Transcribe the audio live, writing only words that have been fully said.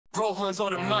Rohan's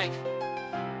on the mic,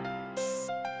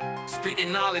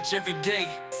 spitting knowledge every day,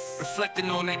 reflecting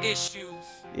on the issues.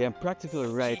 Yeah, I'm practically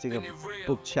writing a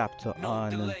book chapter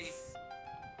on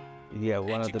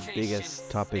one of the biggest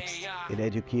topics in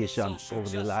education over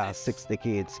the last 6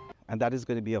 decades, and that is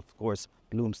going to be, of course,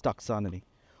 Bloom's taxonomy.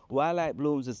 What I like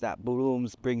Bloom's is that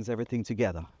Bloom's brings everything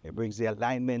together. It brings the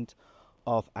alignment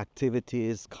of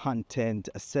activities, content,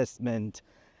 assessment,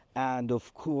 and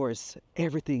of course,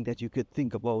 everything that you could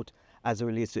think about as it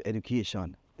relates to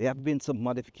education. There have been some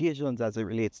modifications as it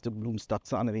relates to Bloom's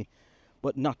taxonomy,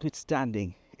 but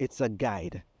notwithstanding, it's a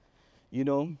guide. You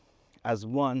know, as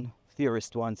one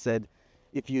theorist once said,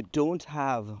 if you don't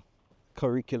have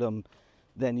curriculum,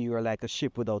 then you are like a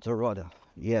ship without a rudder.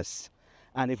 Yes.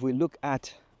 And if we look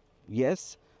at,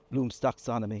 yes, Bloom's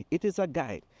taxonomy, it is a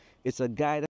guide. It's a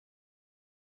guide.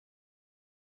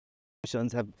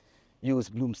 Have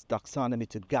used Bloom's taxonomy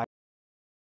to guide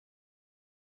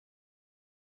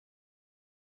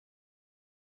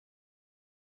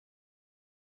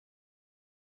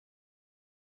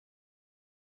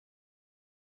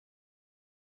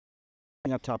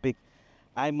a topic.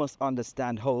 I must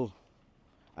understand how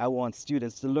I want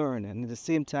students to learn, and at the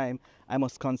same time I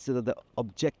must consider the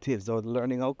objectives or the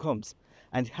learning outcomes,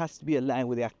 and it has to be aligned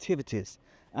with the activities,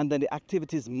 and then the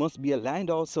activities must be aligned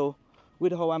also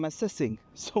with how I'm assessing.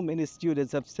 So many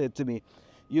students have said to me,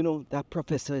 you know, that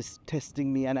professor is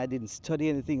testing me and I didn't study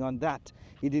anything on that.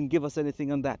 He didn't give us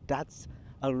anything on that. That's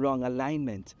a wrong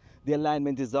alignment. The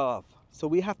alignment is off. So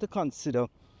we have to consider,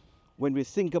 when we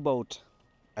think about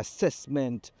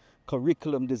assessment,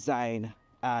 curriculum design,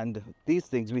 and these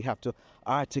things, we have to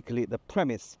articulate the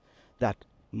premise that,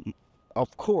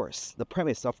 of course,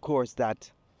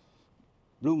 that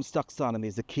Bloom's taxonomy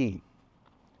is the key.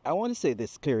 I want to say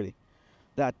this clearly,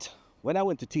 that when I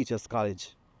went to Teachers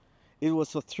College, it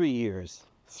was for 3 years.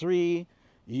 3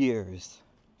 years.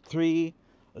 3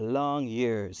 long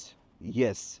years.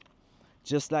 Yes.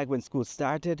 Just like when school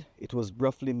started, it was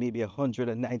roughly maybe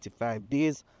 195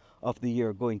 days of the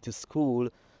year going to school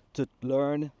to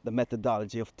learn the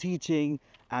methodology of teaching,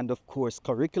 and of course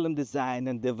curriculum design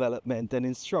and development and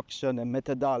instruction and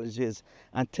methodologies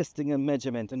and testing and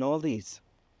measurement and all these.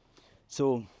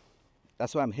 So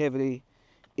that's why I'm heavily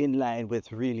in line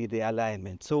with really the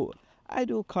alignment. So I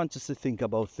do consciously think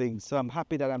about things. So I'm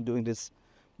happy that I'm doing this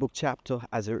book chapter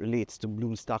as it relates to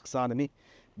Bloom's taxonomy.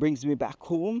 Brings me back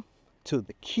home to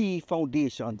the key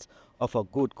foundations of a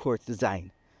good course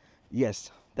design.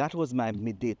 Yes, that was my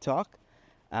midday talk,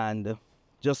 and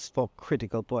just for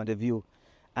critical point of view.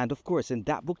 And of course, in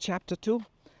that book chapter too,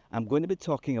 I'm going to be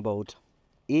talking about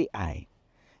AI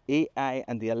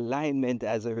and the alignment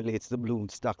as it relates to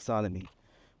Bloom's taxonomy.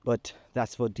 But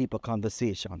that's for deeper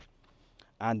conversation.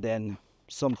 And then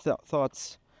some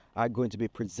thoughts are going to be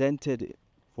presented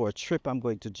for a trip. I'm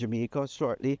going to Jamaica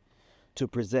shortly to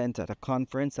present at a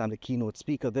conference. I'm the keynote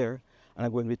speaker there, and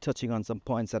I'm going to be touching on some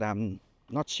points that I'm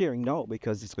not sharing now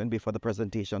because it's going to be for the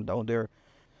presentation down there.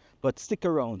 But stick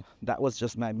around. That was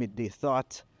just my midday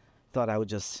thought. Thought I would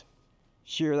just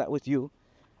share that with you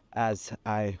as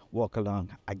I walk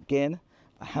along. Again,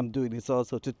 I'm doing this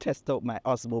also to test out my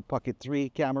Osmo Pocket 3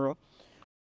 camera.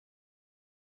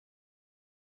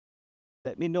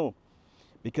 Let me know,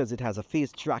 because it has a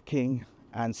face tracking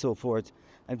and so forth.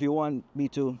 And if you want me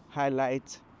to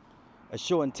highlight a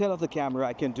show and tell of the camera,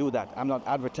 I can do that. I'm not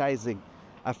advertising.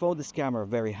 I found this camera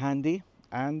very handy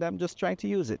and I'm just trying to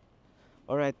use it.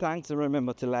 Alright, thanks, and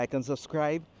remember to like and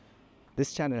subscribe.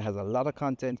 This channel has a lot of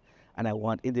content and I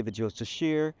want individuals to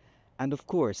share. And of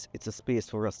course, it's a space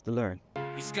for us to learn.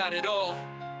 He's got it all.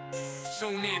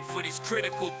 Tune in for these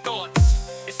critical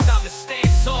thoughts. It's time to stand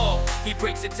tall. He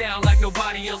breaks it down like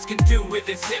nobody else can do with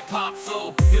his hip-hop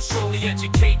flow. He'll surely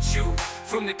educate you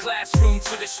from the classroom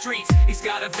to the streets. He's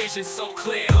got a vision so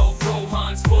clear. Oh,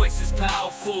 Rohan's voice is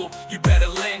powerful. You better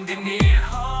lend an ear.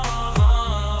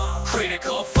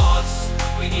 Critical thoughts,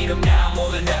 we need them now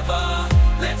more than ever.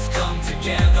 Let's come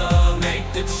together.